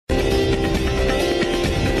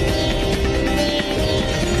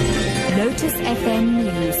FM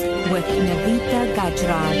News with Navita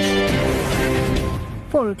Gajraj.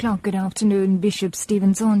 4 o'clock, good afternoon. Bishop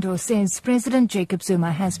Stephen Zondo says President Jacob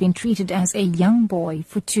Zuma has been treated as a young boy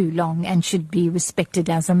for too long and should be respected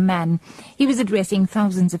as a man. He was addressing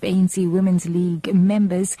thousands of ANC Women's League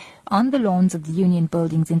members on the lawns of the Union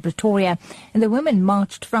buildings in Pretoria, and the women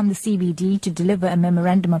marched from the CBD to deliver a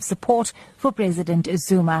memorandum of support for President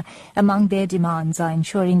Zuma. Among their demands are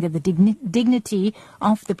ensuring that the dignity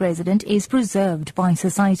of the president is preserved by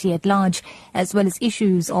society at large, as well as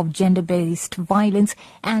issues of gender-based violence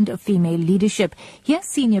and female leadership. Here's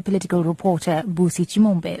senior political reporter Busi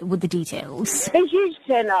Chimombe with the details. A huge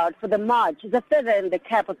turnout for the march is a feather in the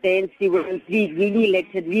cap of the ANC Women's League newly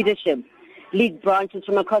elected leadership. League branches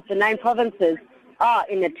from across the 9 provinces are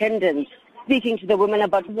in attendance, speaking to the women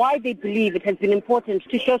about why they believe it has been important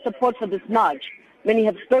to show support for this march. Many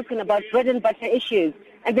have spoken about bread and butter issues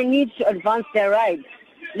and the need to advance their rights.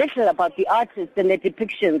 Little about the artists and their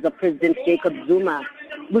depictions of President Jacob Zuma.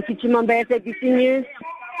 Busi Chimombe, SABC News,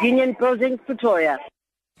 Union Buildings, Pretoria.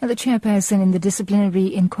 The chairperson in the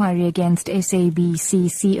disciplinary inquiry against SABC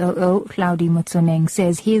COO Hlaudi Motsoneng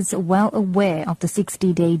says he is well aware of the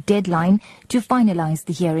 60-day deadline to finalize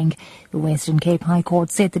the hearing. The Western Cape High Court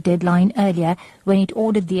set the deadline earlier when it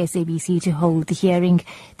ordered the SABC to hold the hearing.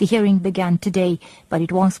 The hearing began today, but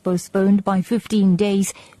it was postponed by 15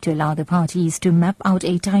 days to allow the parties to map out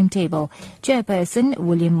a timetable. Chairperson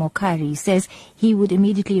William Mokari says he would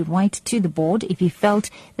immediately write to the board if he felt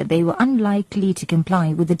that they were unlikely to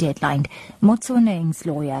comply with the deadline. Motsoneng's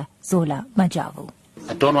lawyer, Zola Majavu.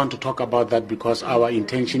 I don't want to talk about that because our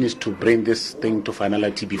intention is to bring this thing to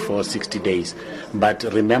finality before 60 days. But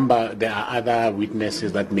remember, there are other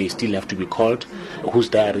witnesses that may still have to be called, whose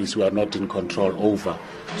diaries we are not in control over.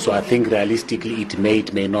 So I think realistically it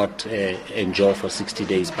may not endure for 60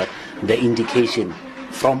 days. But the indication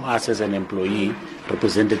from us as an employee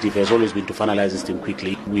representative has always been to finalize this thing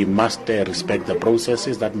quickly. We must respect the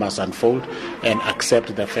processes that must unfold and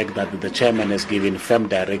accept the fact that the chairman has given firm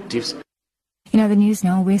directives. In other news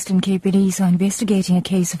now, Western Cape police are investigating a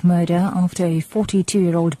case of murder after a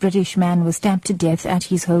 42-year-old British man was stabbed to death at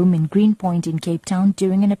his home in Greenpoint in Cape Town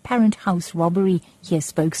during an apparent house robbery. Here's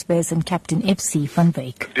spokesperson Captain FC van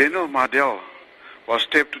Wyk. Daniel Mardell was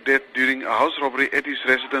stabbed to death during a house robbery at his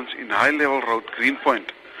residence in High Level Road,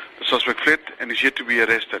 Greenpoint. The suspect fled and is yet to be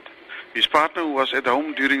arrested. His partner, who was at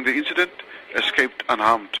home during the incident, escaped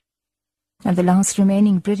unharmed. And the last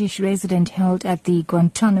remaining British resident held at the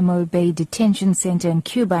Guantanamo Bay Detention Center in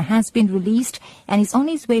Cuba has been released and is on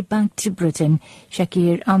his way back to Britain.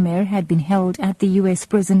 Shakir Amer had been held at the U.S.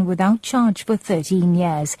 prison without charge for 13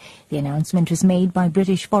 years. The announcement was made by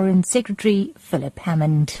British Foreign Secretary Philip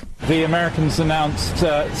Hammond. The Americans announced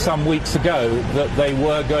some weeks ago that they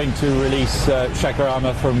were going to release Shakir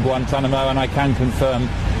Amer from Guantanamo, and I can confirm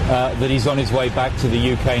that he's on his way back to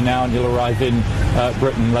the UK now and he'll arrive in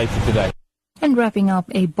Britain later today. And wrapping up,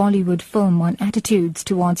 a Bollywood film on attitudes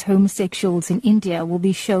towards homosexuals in India will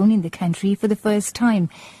be shown in the country for the first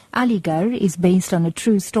time. Aligarh is based on a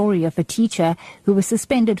true story of a teacher who was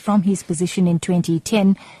suspended from his position in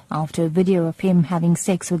 2010 after a video of him having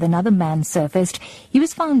sex with another man surfaced. He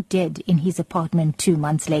was found dead in his apartment 2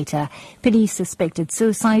 months later. Police suspected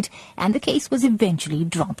suicide and the case was eventually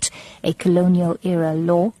dropped. A colonial-era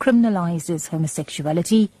law criminalizes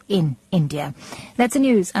homosexuality in India. That's the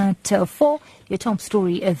news at 4. Your top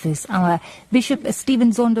story of this hour. Bishop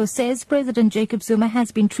Stephen Zondo says President Jacob Zuma has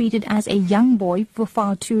been treated as a young boy for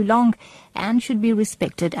far too long and should be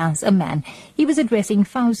respected as a man. He was addressing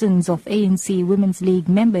thousands of ANC Women's League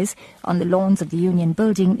members on the lawns of the Union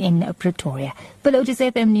building in Pretoria. For Lotus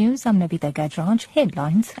FM News, I'm Navita Gajraj.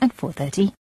 Headlines at 4:30.